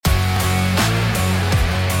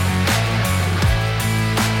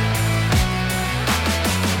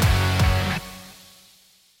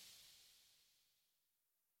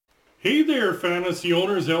Hey there, fantasy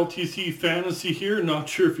owners. LTC Fantasy here. Not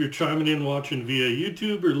sure if you're chiming in watching via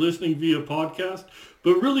YouTube or listening via podcast,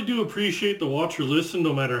 but really do appreciate the watch or listen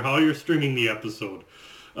no matter how you're streaming the episode.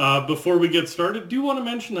 Before we get started, do want to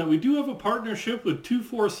mention that we do have a partnership with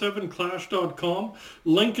 247clash.com.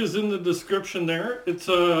 Link is in the description there. It's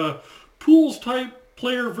a pools type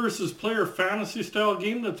player versus player fantasy style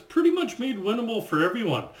game that's pretty much made winnable for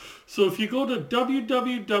everyone. So if you go to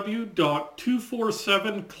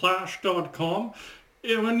www.247clash.com,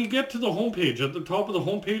 and when you get to the homepage, at the top of the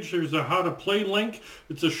homepage, there's a how to play link.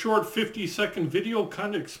 It's a short 50-second video,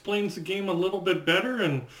 kind of explains the game a little bit better,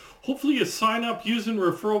 and hopefully you sign up using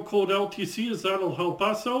referral code LTC, as that'll help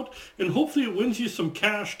us out, and hopefully it wins you some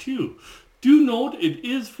cash too. Do note it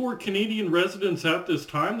is for Canadian residents at this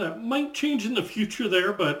time. That might change in the future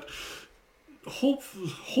there, but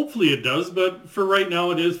hopefully it does. But for right now,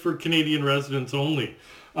 it is for Canadian residents only.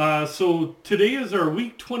 So today is our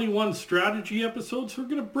Week 21 strategy episode. So we're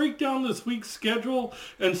going to break down this week's schedule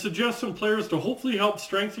and suggest some players to hopefully help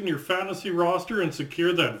strengthen your fantasy roster and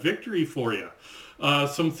secure that victory for you.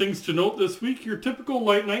 Some things to note this week. Your typical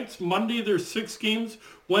light nights. Monday there's 6 games.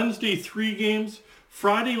 Wednesday 3 games.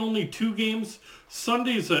 Friday only 2 games.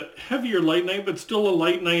 Sunday's a heavier light night, but still a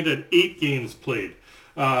light night at 8 games played.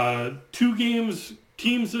 2 games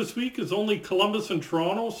teams this week is only Columbus and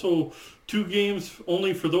Toronto, so 2 games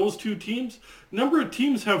only for those 2 teams. Number of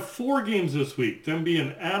teams have 4 games this week, them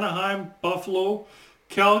being Anaheim, Buffalo,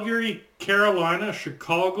 Calgary, Carolina,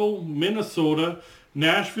 Chicago, Minnesota,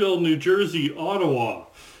 Nashville, New Jersey, Ottawa,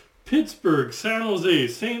 Pittsburgh, San Jose,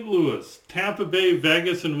 St. Louis, Tampa Bay,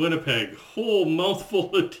 Vegas, and Winnipeg. Whole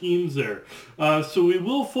mouthful of teams there. So we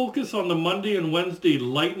will focus on the Monday and Wednesday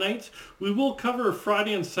light nights. We will cover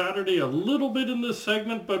Friday and Saturday a little bit in this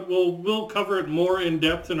segment, but we'll cover it more in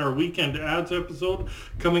depth in our weekend ads episode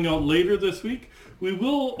coming out later this week. We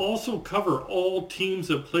will also cover all teams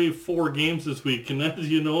that play 4 games this week, and as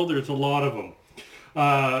you know, there's a lot of them.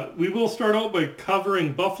 We will start out by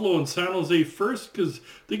covering Buffalo and San Jose first because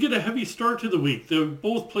they get a heavy start to the week. They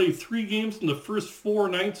both play 3 games in the first 4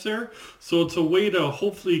 nights there, so it's a way to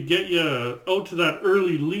hopefully get you out to that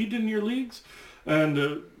early lead in your leagues and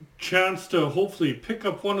a chance to hopefully pick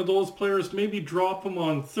up one of those players, maybe drop them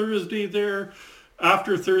on Thursday there.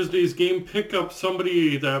 After Thursday's game, pick up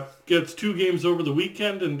somebody that gets 2 games over the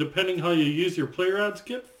weekend, and depending how you use your player ads,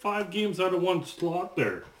 get 5 games out of 1 slot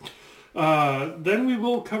there. Then we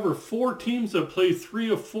will cover 4 teams that play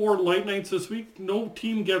 3 of 4 light nights this week. No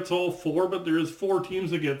team gets all 4, but there is 4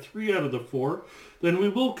 teams that get 3 out of the 4. Then we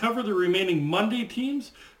will cover the remaining Monday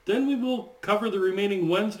teams. Then we will cover the remaining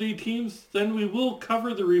Wednesday teams. Then we will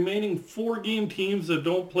cover the remaining 4-game teams that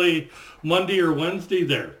don't play Monday or Wednesday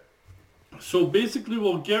there. So basically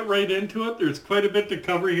we'll get right into it. There's quite a bit to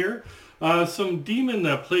cover here. Some demon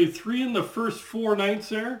that play 3 in the first 4 nights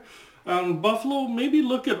there. Buffalo, maybe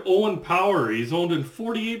look at Owen Power. He's owned in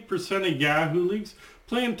 48% of Yahoo leagues,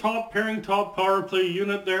 playing top pairing, top power play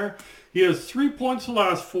unit there. He has 3 points the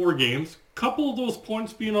last 4 games. Couple of those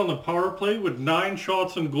points being on the power play with 9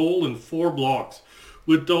 shots on goal and 4 blocks.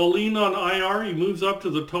 With Dahlin on IR, he moves up to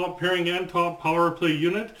the top pairing and top power play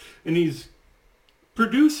unit, and he's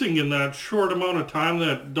producing in that short amount of time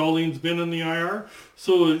that Dahlin's been in the IR.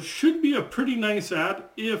 So it should be a pretty nice ad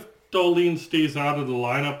if Dahlin stays out of the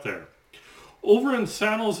lineup there. Over in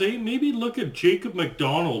San Jose, maybe look at Jacob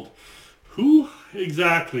McDonald. Who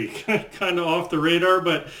exactly? Kind of off the radar,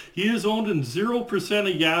 but he is owned in 0%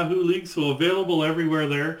 of Yahoo leagues, so available everywhere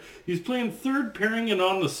there. He's playing 3rd pairing and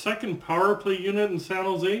on the 2nd power play unit in San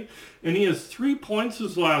Jose, and he has 3 points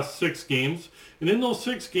his last 6 games. And in those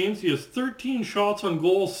 6 games, he has 13 shots on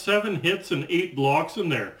goal, 7 hits, and 8 blocks in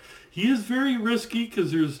there. He is very risky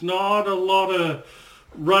because there's not a lot of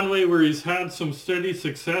runway where he's had some steady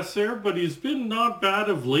success there, but he's been not bad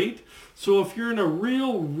of late. So if you're in a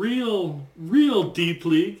real deep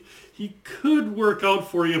league, he could work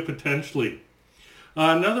out for you potentially.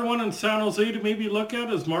 Another one in San Jose to maybe look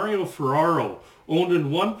at is Mario Ferraro, owned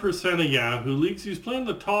in 1% of Yahoo leagues. He's playing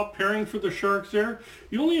the top pairing for the Sharks there.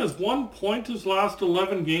 He only has 1 point his last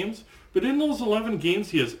 11 games, but in those 11 games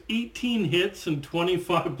he has 18 hits and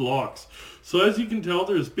 25 blocks. So as you can tell,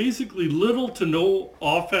 there's basically little to no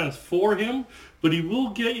offense for him, but he will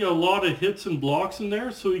get you a lot of hits and blocks in there,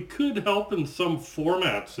 so he could help in some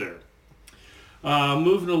formats there.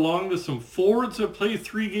 Moving along to some forwards that play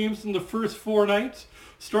 3 games in the first 4 nights.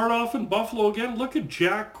 Start off in Buffalo again. Look at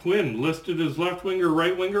Jack Quinn, listed as left winger,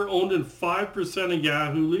 right winger, owned in 5% of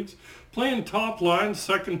Yahoo leagues. Playing top line,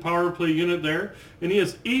 2nd power play unit there. And he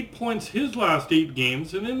has 8 points his last 8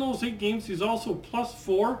 games. And in those 8 games, he's also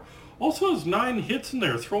 +4. Also has 9 hits in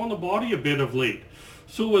there, throwing the body a bit of late.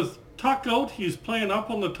 So with Tuck out, he's playing up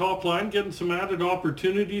on the top line, getting some added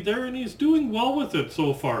opportunity there, and he's doing well with it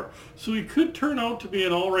so far. So he could turn out to be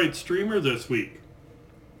an alright streamer this week.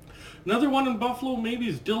 Another one in Buffalo maybe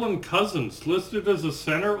is Dylan Cousins, listed as a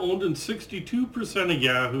center, owned in 62% of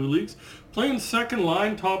Yahoo leagues, playing second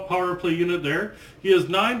line, top power play unit there. He has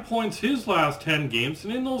 9 points his last 10 games,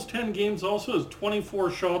 and in those 10 games also has 24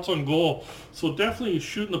 shots on goal. So definitely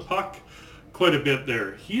shooting the puck quite a bit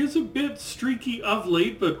there. He is a bit streaky of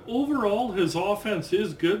late, but overall his offense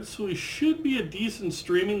is good, so he should be a decent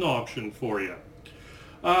streaming option for you.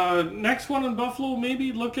 Next one in Buffalo,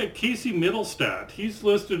 maybe look at Casey Middlestat. He's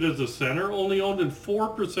listed as a center, only owned in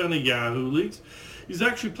 4% of Yahoo leagues. He's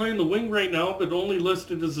actually playing the wing right now, but only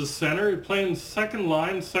listed as a center. He's playing second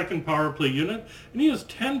line, second power play unit, and he has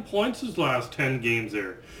 10 points his last 10 games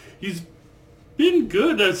there. He's been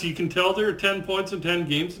good, as you can tell there, 10 points in 10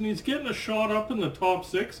 games, and he's getting a shot up in the top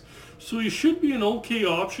 6, so he should be an okay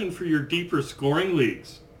option for your deeper scoring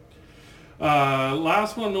leagues.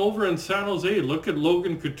 Last one over in San Jose, look at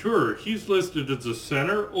Logan Couture. He's listed as a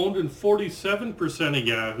center, owned in 47% of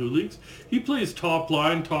Yahoo leagues. He plays top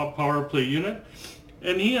line, top power play unit,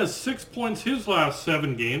 and he has 6 points his last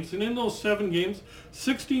 7 games, and in those 7 games,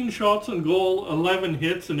 16 shots on goal, 11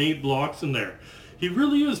 hits, and 8 blocks in there. He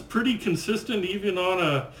really is pretty consistent, even on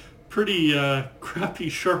a pretty crappy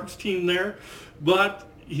Sharks team there, but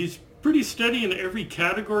he's pretty steady in every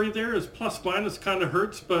category there. His plus minus kind of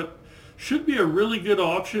hurts, but should be a really good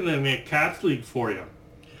option in a Cats League for you.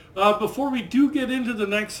 Before we do get into the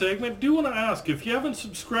next segment, do want to ask, if you haven't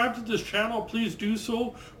subscribed to this channel, please do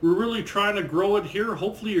so. We're really trying to grow it here.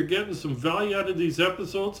 Hopefully you're getting some value out of these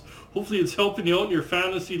episodes. Hopefully it's helping you out in your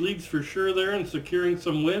fantasy leagues for sure there and securing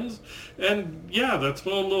some wins. And yeah, that's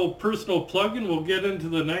one little personal plug, and we'll get into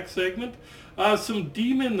the next segment. Some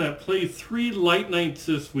D-men that play 3 light nights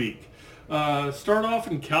this week. Start off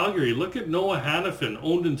in Calgary. Look at Noah Hannafin,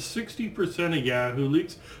 owned in 60% of Yahoo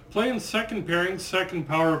leagues, playing second pairing, second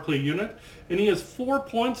power play unit, and he has 4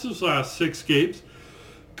 points his last 6 games.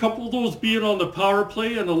 A couple of those being on the power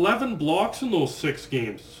play, and 11 blocks in those 6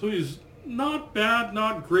 games. So he's not bad,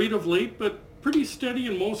 not great of late, but pretty steady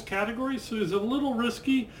in most categories. So he's a little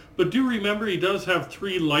risky, but do remember he does have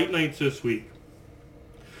 3 light nights this week.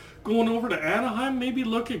 Going over to Anaheim, maybe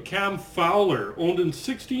look at Cam Fowler, owned in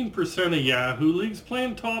 16% of Yahoo leagues,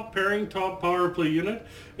 playing top pairing, top power play unit,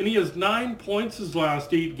 and he has 9 points his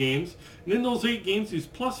last 8 games, and in those 8 games he's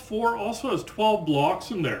plus 4, also has 12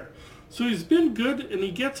 blocks in there. So he's been good, and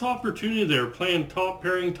he gets opportunity there, playing top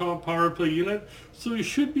pairing, top power play unit, so he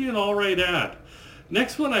should be an alright ad.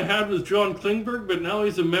 Next one I had was John Klingberg, but now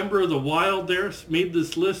he's a member of the Wild there, made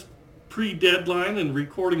this list pre-deadline and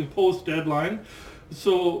recording post-deadline.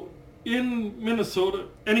 So in Minnesota,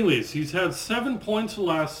 anyways, he's had 7 points the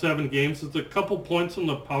last 7 games. It's a couple points on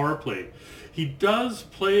the power play. He does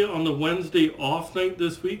play on the Wednesday off night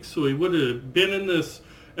this week, so he would have been in this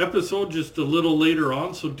episode just a little later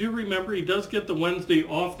on. So do remember, he does get the Wednesday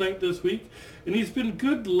off night this week, and he's been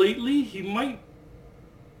good lately. He might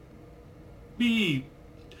be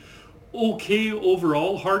okay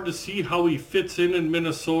overall. Hard to see how he fits in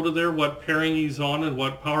Minnesota there, what pairing he's on and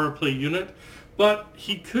what power play unit. But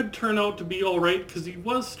he could turn out to be all right because he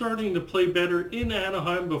was starting to play better in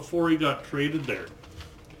Anaheim before he got traded there.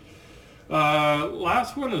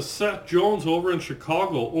 Last one is Seth Jones over in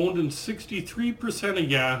Chicago, owned in 63% of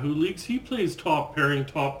Yahoo leagues. He plays top pairing,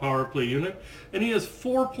 top power play unit, and he has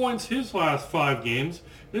 4 points his last 5 games.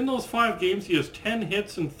 And in those 5 games, he has 10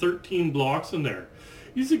 hits and 13 blocks in there.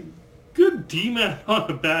 He's a good D-man on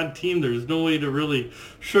a bad team. There's no way to really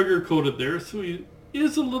sugarcoat it there. So he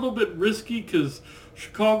is a little bit risky because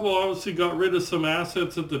Chicago obviously got rid of some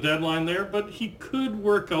assets at the deadline there, but he could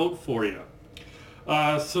work out for you.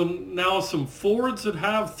 So now some forwards that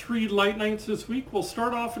have 3 light nights this week. We'll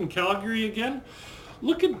start off in Calgary again.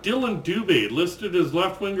 Look at Dylan Dubé, listed as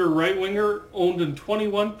left winger, right winger, owned in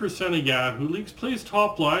 21% of Yahoo leagues, plays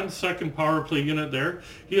top line, second power play unit there.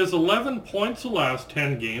 He has 11 points the last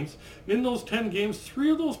 10 games. In those 10 games, 3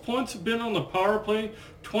 of those points have been on the power play,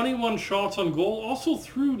 21 shots on goal, also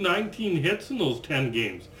threw 19 hits in those 10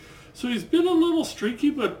 games. So he's been a little streaky,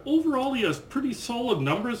 but overall he has pretty solid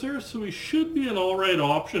numbers there, so he should be an alright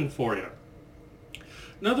option for you.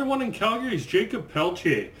 Another one in Calgary is Jacob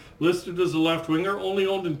Pelche, listed as a left winger, only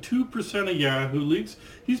owned in 2% of Yahoo leagues.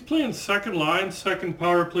 He's playing second line, second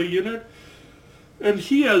power play unit, and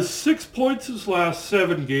he has 6 points his last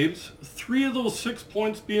 7 games. 3 of those 6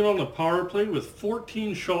 points being on the power play with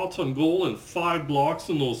 14 shots on goal and 5 blocks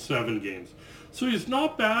in those 7 games. So he's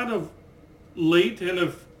not bad of late, and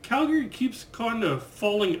if Calgary keeps kind of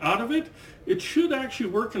falling out of it, it should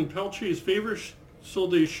actually work in Pelche's favor. so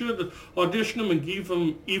they should audition him and give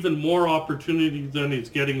him even more opportunity than he's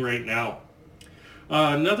getting right now.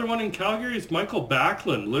 Another one in Calgary is Michael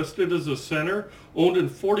Backlund, listed as a center, owned in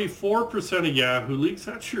 44% of Yahoo leagues.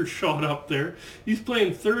 That's your shot up there. He's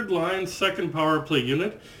playing third line, second power play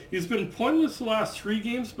unit. He's been pointless the last 3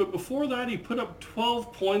 games, but before that he put up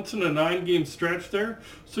 12 points in a 9-game stretch there.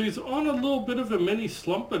 So he's on a little bit of a mini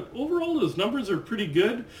slump, but overall his numbers are pretty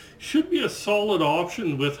good. Should be a solid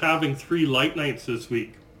option with having 3 light nights this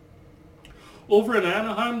week. Over in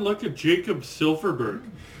Anaheim, look at Jacob Silfverberg.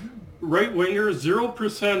 Right winger,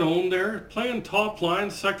 0% owned there, playing top line,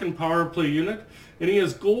 second power play unit, and he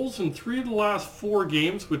has goals in 3 of the last 4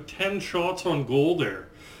 games with 10 shots on goal there.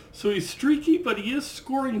 So he's streaky, but he is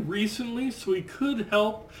scoring recently, so he could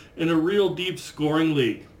help in a real deep scoring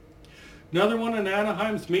league. Another one in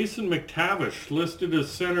Anaheim's Mason McTavish, listed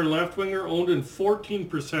as center left winger, owned in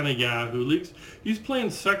 14% of Yahoo leagues. He's playing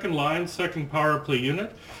second line, second power play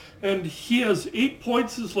unit, and he has 8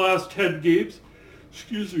 points his last 10 games.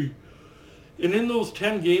 And in those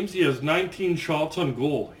 10 games, he has 19 shots on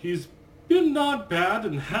goal. He's been not bad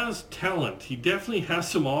and has talent. He definitely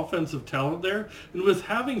has some offensive talent there. And with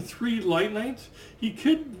having 3 light nights, he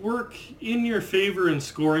could work in your favor in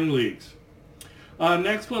scoring leagues.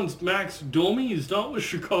 Next one's Max Domi. He's not with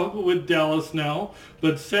Chicago, with Dallas now,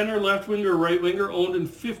 but center, left winger, right winger, owned in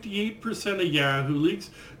 58% of Yahoo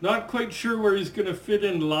leagues. Not quite sure where he's going to fit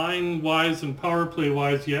in line-wise and power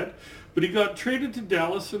play-wise yet. But he got traded to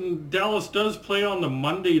Dallas, and Dallas does play on the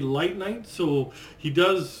Monday light night, so he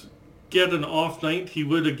does get an off night. He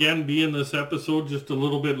would again be in this episode just a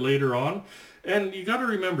little bit later on. And you got to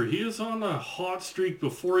remember, he is on a hot streak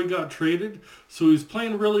before he got traded, so he's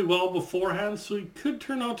playing really well beforehand, so he could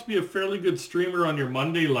turn out to be a fairly good streamer on your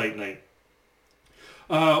Monday light night.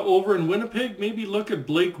 Over in Winnipeg, maybe look at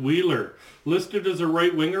Blake Wheeler, listed as a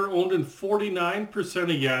right winger, owned in 49% of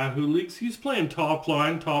Yahoo leagues. He's playing top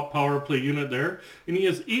line, top power play unit there, and he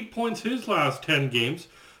has 8 points his last 10 games,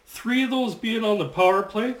 3 of those being on the power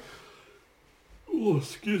play. Oh,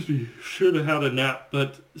 excuse me, should have had a nap,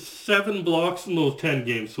 but 7 blocks in those 10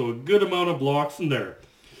 games, so a good amount of blocks in there.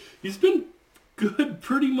 He's been good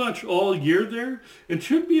pretty much all year there, and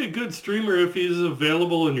should be a good streamer if he's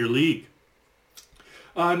available in your league.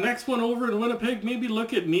 Next one over in Winnipeg, maybe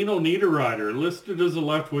look at Nino Niederreiter, listed as a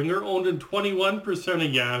left winger, owned in 21%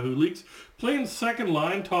 of Yahoo leagues, playing second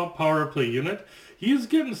line, top power play unit. He is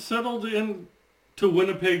getting settled in to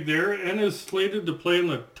Winnipeg there and is slated to play in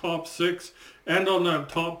the top 6 and on that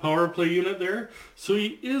top power play unit there. So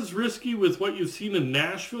he is risky with what you've seen in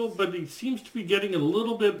Nashville, but he seems to be getting a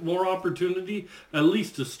little bit more opportunity, at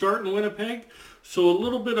least to start in Winnipeg. So a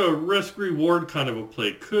little bit of risk-reward kind of a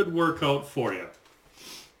play could work out for you.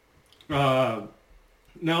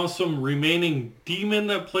 Now some remaining D-men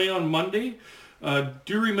that play on Monday.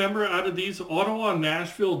 Do remember, out of these, Ottawa and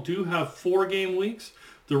Nashville do have 4-game weeks.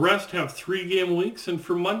 The rest have 3-game weeks. And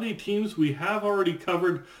for Monday teams, we have already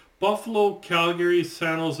covered Buffalo, Calgary,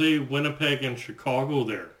 San Jose, Winnipeg, and Chicago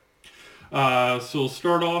there. So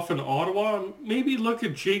start off in Ottawa. Maybe look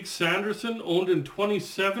at Jake Sanderson, owned in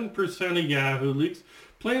 27% of Yahoo leagues,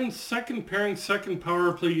 playing second pairing, second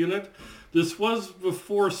power play unit. This was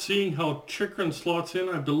before seeing how Chychrun slots in.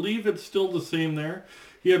 I believe it's still the same there.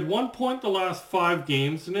 He had 1 point the last 5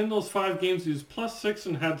 games, and in those 5 games he was +6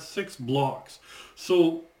 and had 6 blocks.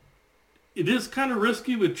 So it is kind of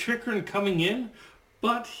risky with Chychrun coming in,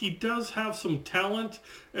 but he does have some talent,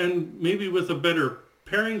 and maybe with a better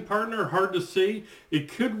pairing partner, hard to say, it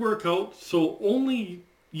could work out. So only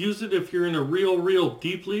use it if you're in a real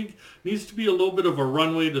deep league. Needs to be a little bit of a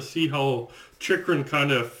runway to see how Chychrun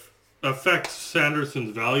kind of affects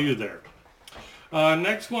Sanderson's value there.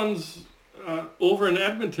 Next one's over in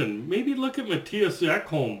Edmonton. Maybe look at Matthias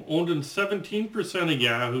Ekholm, owned in 17% of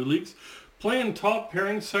Yahoo leagues, playing top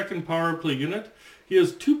pairing, second power play unit. He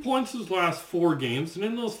has 2 points his last 4 games, and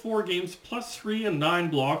in those 4 games, +3 and 9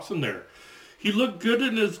 blocks in there. He looked good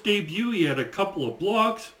in his debut. He had a couple of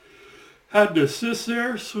blocks, had an assist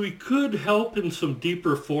there, so he could help in some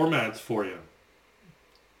deeper formats for you.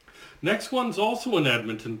 Next one's also in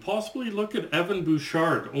Edmonton. Possibly look at Evan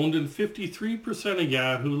Bouchard, owned in 53% of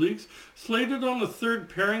Yahoo leagues, slated on the third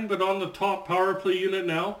pairing but on the top power play unit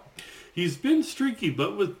now. He's been streaky,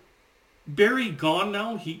 but with Barry gone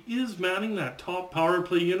now, he is manning that top power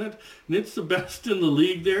play unit, and it's the best in the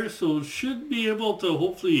league there, so should be able to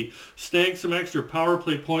hopefully snag some extra power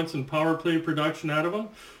play points and power play production out of him.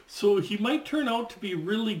 So he might turn out to be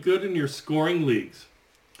really good in your scoring leagues.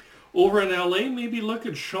 Over in LA, maybe look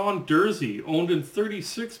at Sean Durzi, owned in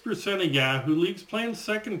 36% of Yahoo leagues, playing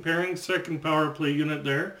second pairing, second power play unit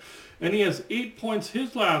there. and he has 8 points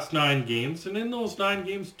his last 9 games. And in those 9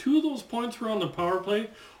 games, 2 of those points were on the power play.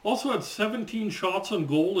 Also had 17 shots on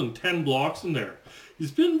goal and 10 blocks in there.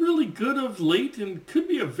 He's been really good of late and could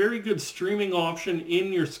be a very good streaming option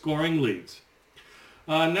in your scoring leagues.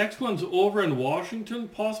 Next one's over in Washington.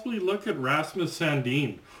 Possibly look at Rasmus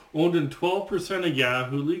Sandin. Owned in 12% of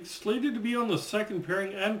Yahoo leagues. Slated to be on the second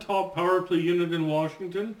pairing and top power play unit in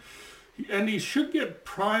Washington. And he should get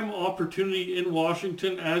prime opportunity in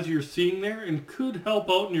Washington as you're seeing there and could help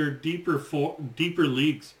out in your deeper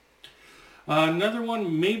leagues. Another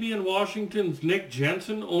one maybe in Washington's Nick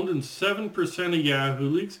Jensen, owned in 7% of Yahoo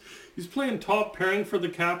leagues. He's playing top pairing for the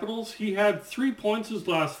Capitals. He had 3 points his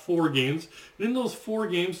last 4 games. And in those 4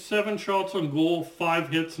 games, 7 shots on goal, 5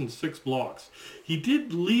 hits, and 6 blocks. He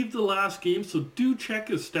did leave the last game, so do check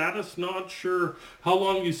his status. Not sure how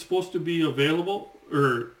long he's supposed to be available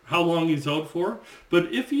or how long he's out for.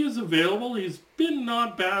 But if he is available, he's been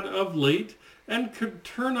not bad of late and could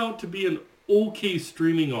turn out to be an okay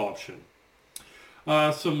streaming option.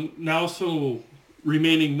 Some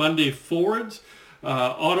remaining Monday forwards.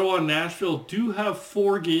 Ottawa and Nashville do have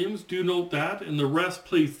 4 games, do note that, and the rest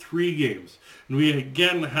play 3 games. And we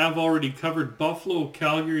again have already covered Buffalo,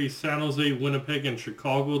 Calgary, San Jose, Winnipeg, and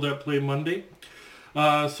Chicago that play Monday.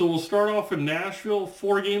 So we'll start off in Nashville,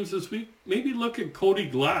 4 games this week. Maybe look at Cody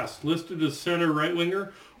Glass, listed as center right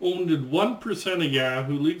winger, owned in 1% of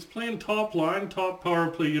Yahoo leagues, playing top line, top power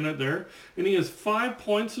play unit there. And he has 5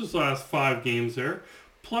 points his last 5 games there.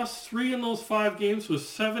 Plus 3 in those 5 games with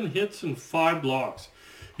 7 hits and 5 blocks.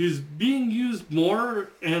 He's being used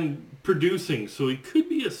more and producing, so he could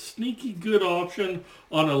be a sneaky good option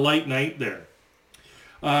on a light night there.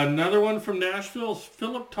 Another one from Nashville is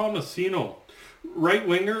Philip Tomasino. Right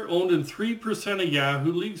winger, owned in 3% of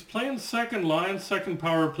Yahoo leagues, playing second line, second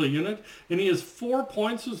power play unit, and he has 4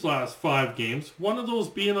 points his last 5 games, one of those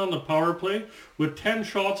being on the power play, with 10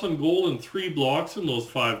 shots on goal and 3 blocks in those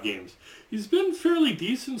 5 games. He's been fairly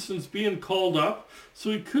decent since being called up, so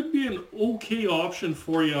he could be an okay option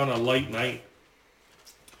for you on a light night.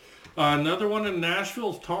 Another one in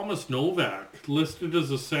Nashville is Thomas Novak, listed as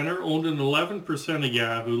a center, owned in 11% of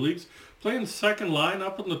Yahoo leagues, playing second line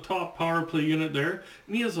up on the top power play unit there,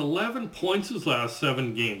 and he has 11 points his last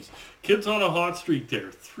 7 games. Kid's on a hot streak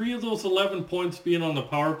there. 3 of those 11 points being on the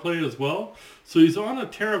power play as well. So he's on a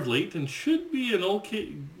tear of late and should be an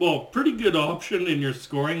pretty good option in your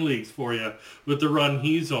scoring leagues for you with the run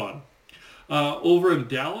he's on. Over in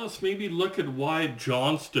Dallas, maybe look at Wyatt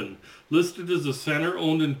Johnston, listed as a center,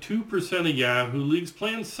 owned in 2% of Yahoo leagues,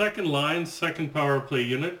 playing second line, second power play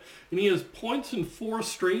unit, and he has points in 4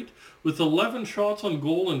 straight with 11 shots on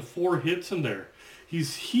goal and 4 hits in there.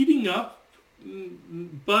 He's heating up,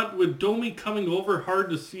 but with Domi coming over, hard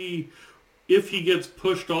to see if he gets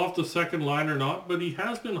pushed off the second line or not, but he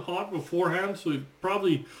has been hot beforehand, so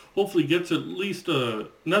he hopefully gets at least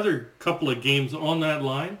another couple of games on that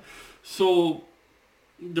line. So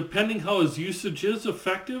depending how his usage is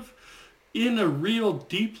effective, in a real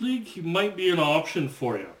deep league, he might be an option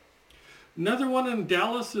for you. Another one in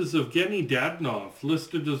Dallas is Evgeny Dadonov,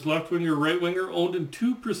 listed as left winger, right winger, owned in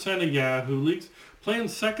 2% of Yahoo leagues, playing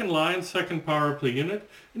second line, second power play unit,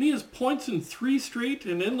 and he has points in 3 straight,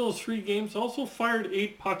 and in those 3 games also fired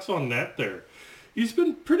 8 pucks on net there. He's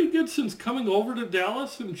been pretty good since coming over to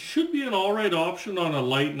Dallas and should be an alright option on a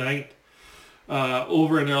light night.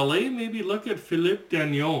 Over in LA, maybe look at Philippe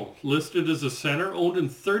Dagnon, listed as a center, owned in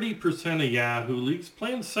 30% of Yahoo leagues,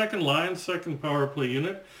 playing second line, second power play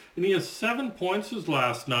unit, and he has 7 points his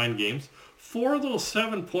last 9 games, 4 of those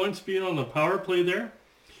 7 points being on the power play there,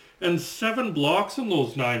 and 7 blocks in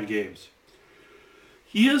those 9 games.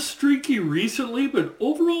 He is streaky recently, but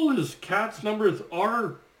overall his Cats numbers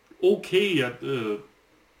are okay at the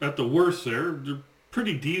worst there. They're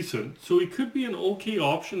pretty decent, so he could be an okay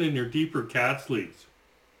option in your deeper Cats leagues.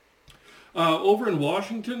 Over in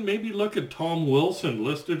Washington, maybe look at Tom Wilson,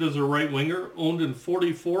 listed as a right winger, owned in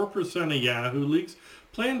 44% of Yahoo leagues,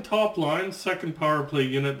 playing top line, second power play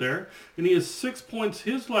unit there, and he has 6 points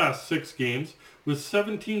his last 6 games with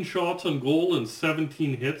 17 shots on goal and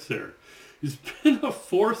 17 hits there. He's been a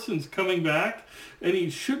force since coming back, and he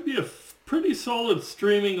should be a pretty solid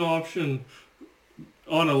streaming option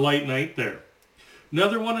on a light night there.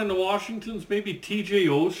 Another one in the Washingtons, maybe TJ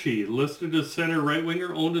Oshie, listed as center right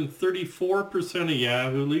winger, owned in 34% of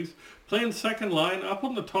Yahoo leagues, playing second line, up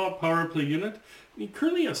on the top power play unit. And he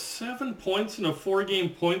currently has 7 points in a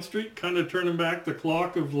 4-game point streak, kind of turning back the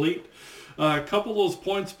clock of late. A couple of those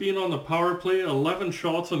points being on the power play, 11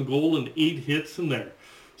 shots on goal and 8 hits in there.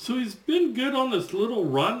 So he's been good on this little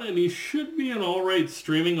run, and he should be an alright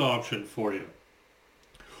streaming option for you.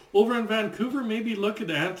 Over in Vancouver, maybe look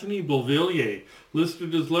at Anthony Beauvillier,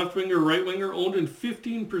 listed as left winger, right winger, owned in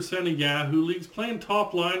 15% of Yahoo leagues, playing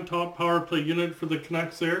top line, top power play unit for the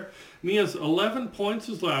Canucks there. And he has 11 points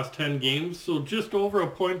his last 10 games, so just over a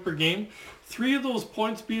point per game. 3 of those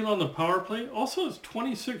points being on the power play. Also has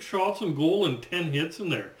 26 shots on goal and 10 hits in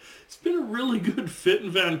there. It's been a really good fit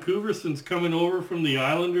in Vancouver since coming over from the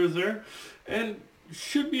Islanders there, and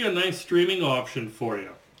should be a nice streaming option for you.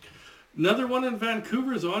 Another one in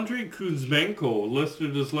Vancouver is Andrei Kuzmenko,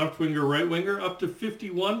 listed as left winger, right winger, up to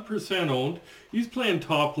 51% owned. He's playing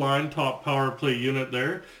top line, top power play unit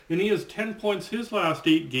there, and he has 10 points his last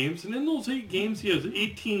 8 games, and in those 8 games he has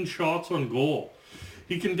 18 shots on goal.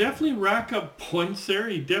 He can definitely rack up points there.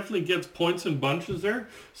 He definitely gets points in bunches there,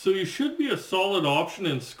 so he should be a solid option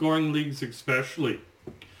in scoring leagues especially.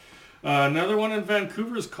 Another one in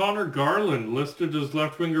Vancouver is Connor Garland, listed as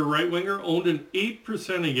left winger, right winger, owned in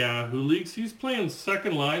 8% of Yahoo leagues. He's playing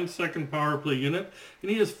second line, second power play unit, and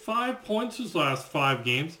he has 5 points his last 5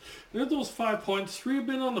 games. And of those 5 points, 3 have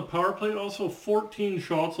been on the power play, also 14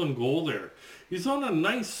 shots on goal there. He's on a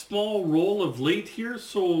nice small roll of late here,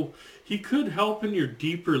 so he could help in your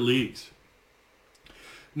deeper leagues.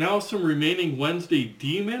 Now some remaining Wednesday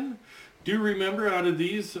D-men. Do remember out of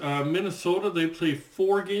these, Minnesota, they play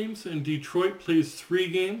 4 games and Detroit plays 3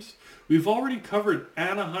 games. We've already covered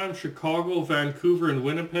Anaheim, Chicago, Vancouver, and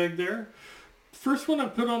Winnipeg there. First one I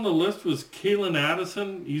put on the list was Calen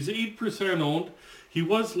Addison. He's 8% owned. He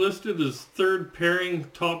was listed as third pairing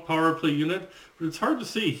top power play unit, but it's hard to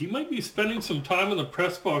see. He might be spending some time in the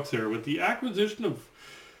press box there. With the acquisition of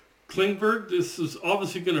Klingberg, this is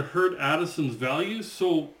obviously going to hurt Addison's value,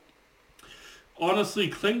 so honestly,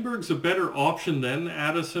 Klingberg's a better option than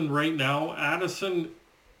Addison right now. Addison,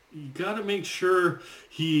 you got to make sure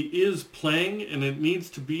he is playing, and it needs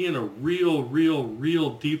to be in a real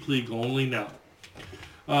deep league only now.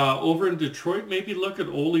 Over in Detroit, maybe look at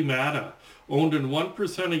Olli Maatta, owned in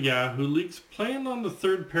 1% of Yahoo leagues, playing on the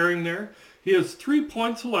third pairing there. He has 3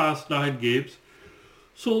 points the last 9 games,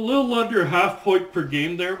 so a little under half point per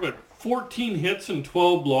game there, but 14 hits and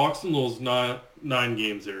 12 blocks in those 9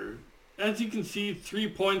 games there. As you can see, 3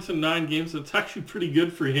 points in 9 games, that's actually pretty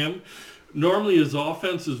good for him. Normally his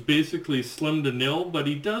offense is basically slim to nil, but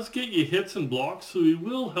he does get you hits and blocks, so he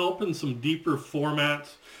will help in some deeper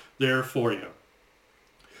formats there for you.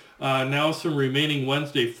 Now some remaining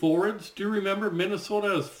Wednesday forwards. Do remember Minnesota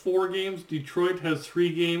has 4 games, Detroit has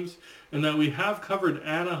 3 games, and that we have covered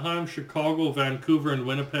Anaheim, Chicago, Vancouver, and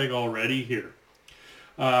Winnipeg already here.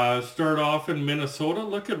 Start off in Minnesota.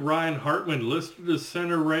 Look at Ryan Hartman, listed as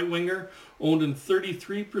center right winger, owned in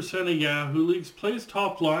 33% of Yahoo leagues, plays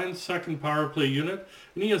top line, second power play unit,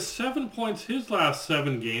 and he has 7 points his last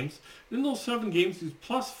 7 games. In those 7 games, he's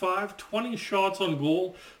 +5, 20 shots on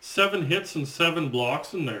goal, 7 hits, and 7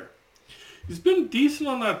 blocks in there. He's been decent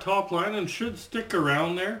on that top line and should stick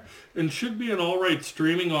around there and should be an alright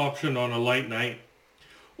streaming option on a light night.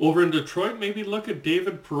 Over in Detroit, maybe look at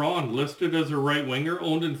David Perron, listed as a right winger,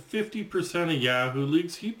 owned in 50% of Yahoo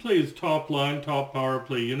leagues. He plays top line, top power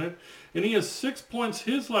play unit, and he has 6 points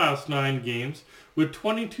his last 9 games with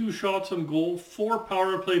 22 shots on goal, 4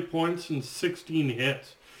 power play points, and 16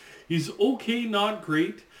 hits. He's okay, not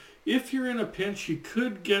great. If you're in a pinch, you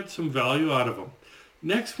could get some value out of him.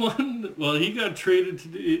 Next one, well, he got traded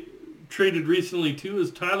recently too, is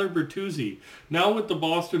Tyler Bertuzzi, now with the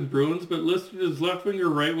Boston Bruins, but listed as left winger,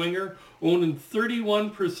 right winger, owned in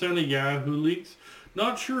 31% of Yahoo leagues.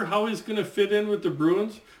 Not sure how he's going to fit in with the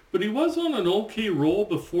Bruins, but he was on an okay roll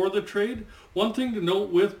before the trade. One thing to note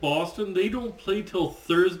with Boston, they don't play till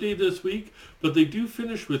Thursday this week, but they do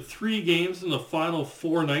finish with 3 games in the final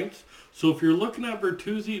 4 nights. So if you're looking at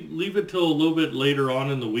Bertuzzi, leave it till a little bit later on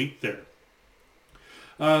in the week there.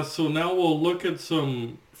 So now we'll look at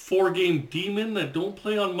some 4-game D-men that don't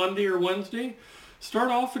play on Monday or Wednesday.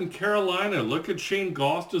 Start off in Carolina. Look at Shane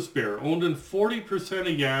Gostisbehere, owned in 40%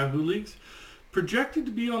 of Yahoo leagues. Projected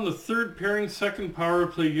to be on the third pairing second power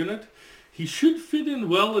play unit. He should fit in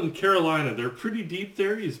well in Carolina. They're pretty deep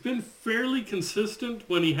there. He's been fairly consistent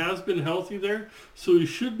when he has been healthy there, so he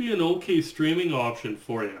should be an okay streaming option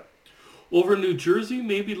for you. Over in New Jersey,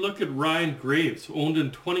 maybe look at Ryan Graves, owned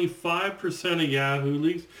in 25% of Yahoo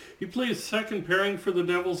leagues. He plays second pairing for the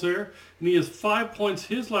Devils there, and he has 5 points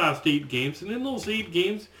his last 8 games. And in those 8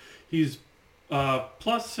 games, he's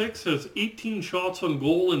 +6, has 18 shots on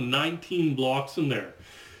goal and 19 blocks in there.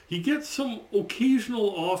 He gets some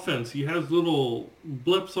occasional offense. He has little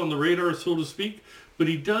blips on the radar, so to speak, but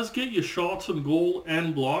he does get you shots on goal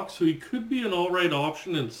and blocks, so he could be an all-right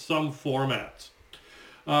option in some formats.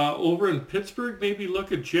 Over in Pittsburgh, maybe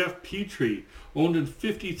look at Jeff Petrie, owned in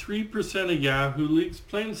 53% of Yahoo leagues,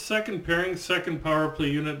 playing second pairing, second power play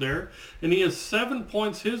unit there. And he has 7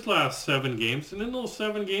 points his last 7 games. And in those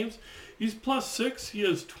 7 games, he's +6. He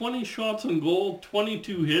has 20 shots on goal,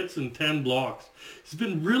 22 hits, and 10 blocks. He's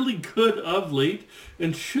been really good of late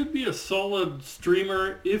and should be a solid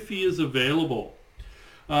streamer if he is available.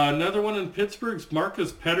 Another one in Pittsburgh's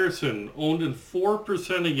Marcus Pettersson, owned in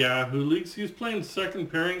 4% of Yahoo leagues. He's playing second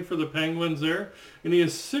pairing for the Penguins there, and he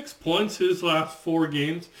has 6 points his last 4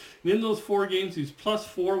 games. And in those 4 games, he's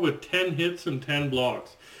 +4 with 10 hits and 10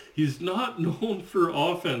 blocks. He's not known for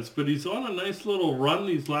offense, but he's on a nice little run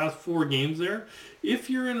these last 4 games there. If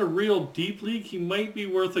you're in a real deep league, he might be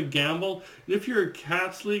worth a gamble. And if you're a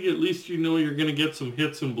Cats league, at least you know you're going to get some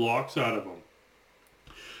hits and blocks out of him.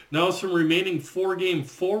 Now some remaining 4-game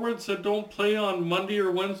forwards that don't play on Monday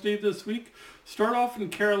or Wednesday this week. Start off in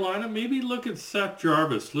Carolina. Maybe look at Seth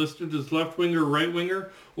Jarvis, listed as left winger, right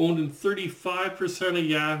winger, owned in 35% of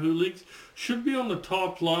Yahoo leagues. Should be on the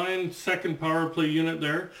top line, second power play unit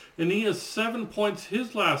there. And he has 7 points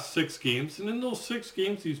his last 6 games. And in those 6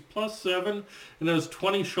 games, he's +7 and has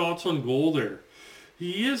 20 shots on goal there.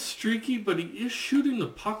 He is streaky, but he is shooting the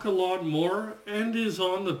puck a lot more and is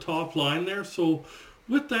on the top line there. So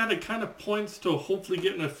with that, it kind of points to hopefully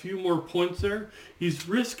getting a few more points there. He's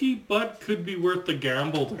risky, but could be worth the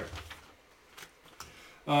gamble there.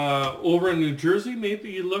 Over in New Jersey,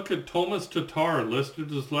 maybe you look at Thomas Tatar,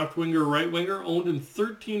 listed as left winger, right winger, owned in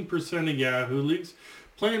 13% of Yahoo leagues,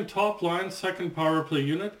 playing top line, second power play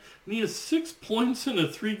unit, and he has 6 points in a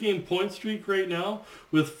 3-game point streak right now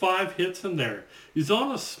with 5 hits in there. He's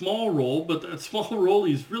on a small roll, but that small roll,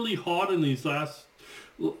 he's really hot in these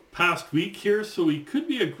past week here, so he could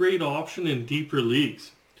be a great option in deeper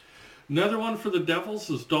leagues. Another one for the Devils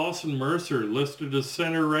is Dawson Mercer, listed as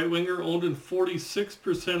center right winger, owned in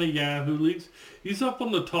 46% of Yahoo leagues. He's up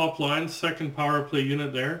on the top line, second power play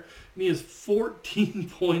unit there, and he has 14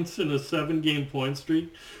 points in a 7-game point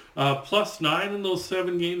streak, +9 in those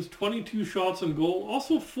 7 games, 22 shots on goal,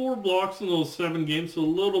 also 4 blocks in those 7 games, so a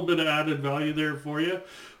little bit of added value there for you.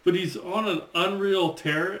 But he's on an unreal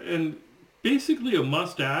tear and basically a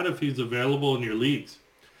must-add if he's available in your leagues.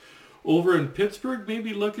 Over in Pittsburgh,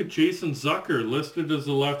 maybe look at Jason Zucker, listed as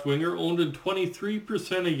a left winger, owned in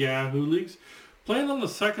 23% of Yahoo leagues, playing on the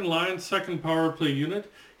second line, second power play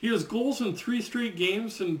unit. He has goals in 3 straight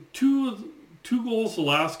games and two goals the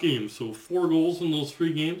last game, so 4 goals in those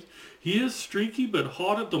 3 games. He is streaky but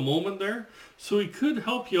hot at the moment there, so he could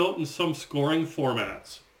help you out in some scoring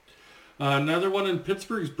formats. Another one in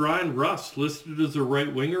Pittsburgh's Brian Rust, listed as a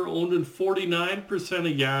right winger, owned in 49%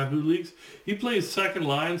 of Yahoo leagues. He plays second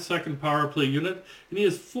line, second power play unit, and he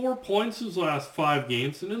has 4 points his last 5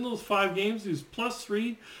 games. And in those 5 games, he's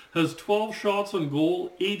 +3, has 12 shots on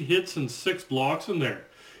goal, 8 hits, and 6 blocks in there.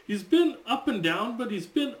 He's been up and down, but he's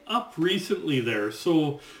been up recently there.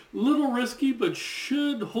 So a little risky, but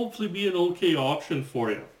should hopefully be an okay option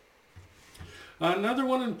for you. Another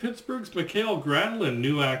one in Pittsburgh's Mikael Granlund,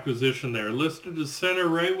 new acquisition there, listed as center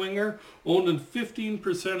right winger, owned in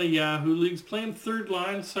 15% of Yahoo leagues, playing third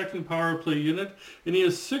line, second power play unit, and he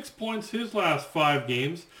has 6 points his last 5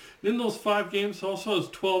 games. In those 5 games, also has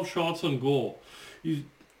 12 shots on goal. He's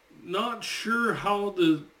not sure how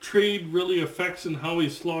the trade really affects and how he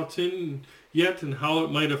slots in yet and how it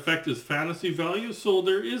might affect his fantasy value, so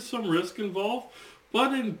there is some risk involved,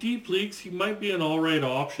 but in deep leagues, he might be an alright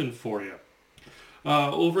option for you.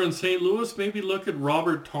 Over in St. Louis, maybe look at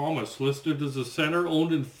Robert Thomas, listed as a center,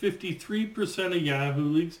 owned in 53% of Yahoo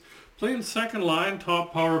leagues, playing second line,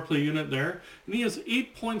 top power play unit there, and he has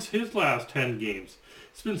 8 points his last 10 games.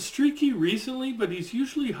 He's been streaky recently, but he's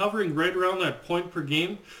usually hovering right around that point per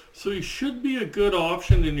game, so he should be a good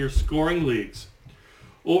option in your scoring leagues.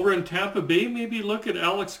 Over in Tampa Bay, maybe look at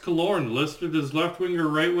Alex Killorn, listed as left winger,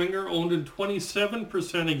 right winger, owned in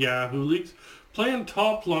 27% of Yahoo leagues, playing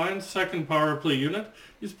top line, second power play unit.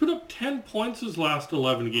 He's put up 10 points his last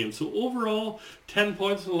 11 games. So overall, 10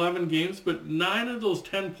 points in 11 games, but 9 of those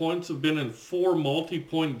 10 points have been in 4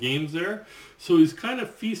 multi-point games there. So he's kind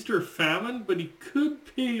of feast or famine, but he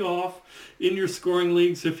could pay off in your scoring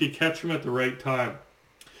leagues if you catch him at the right time.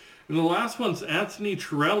 And the last one's Anthony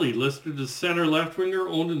Chiarelli, listed as center left winger,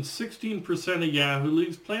 owned in 16% of Yahoo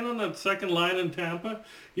leagues, playing on that second line in Tampa.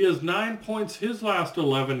 He has 9 points his last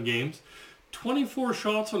 11 games. 24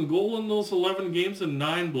 shots on goal in those 11 games and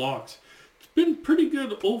 9 blocks. It's been pretty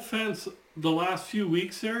good offense the last few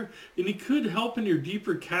weeks there, and he could help in your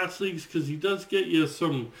deeper Cats leagues because he does get you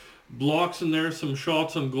some blocks in there, some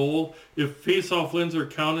shots on goal. If face-off wins are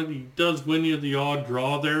counted, he does win you the odd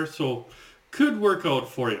draw there, so could work out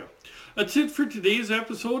for you. That's it for today's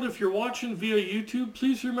episode. If you're watching via YouTube,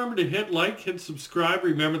 please remember to hit like, hit subscribe,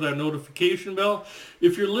 remember that notification bell.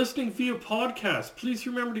 If you're listening via podcast, please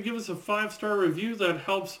remember to give us a 5-star review. That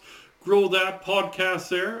helps grow that podcast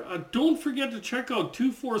there. Don't forget to check out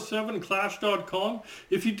 247clash.com.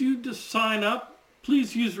 If you do just sign up,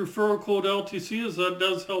 please use referral code LTC, as that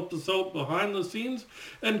does help us out behind the scenes.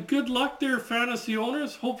 And good luck there, fantasy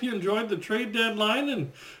owners. Hope you enjoyed the trade deadline,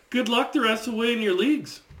 and good luck the rest of the way in your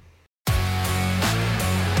leagues.